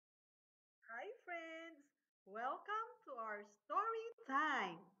Welcome to our story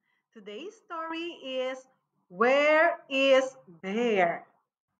time. Today's story is Where is Bear?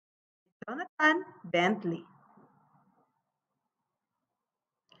 Jonathan Bentley.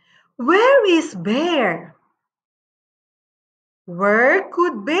 Where is Bear? Where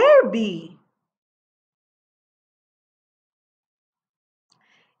could Bear be?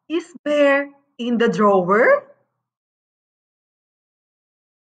 Is Bear in the drawer?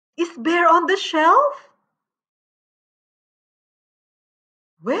 Is Bear on the shelf?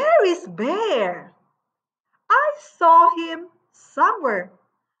 Where is Bear? I saw him somewhere,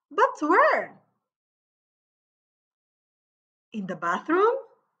 but where? In the bathroom?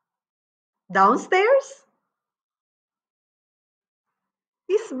 Downstairs?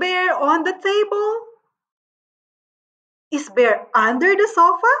 Is Bear on the table? Is Bear under the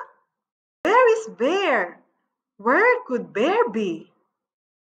sofa? Where is Bear? Where could Bear be?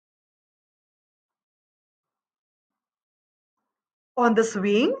 On the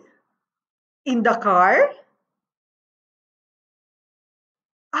swing? In the car?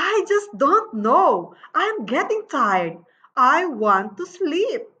 I just don't know. I'm getting tired. I want to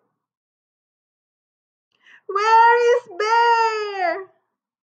sleep. Where is Bear?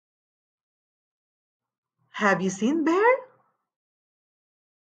 Have you seen Bear?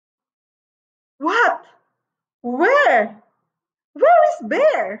 What? Where? Where is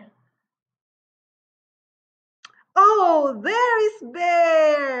Bear? Oh, there is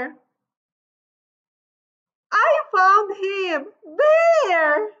Bear. I found him.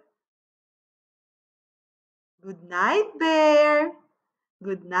 Bear. Good night, Bear.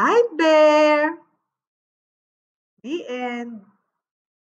 Good night, Bear. The end.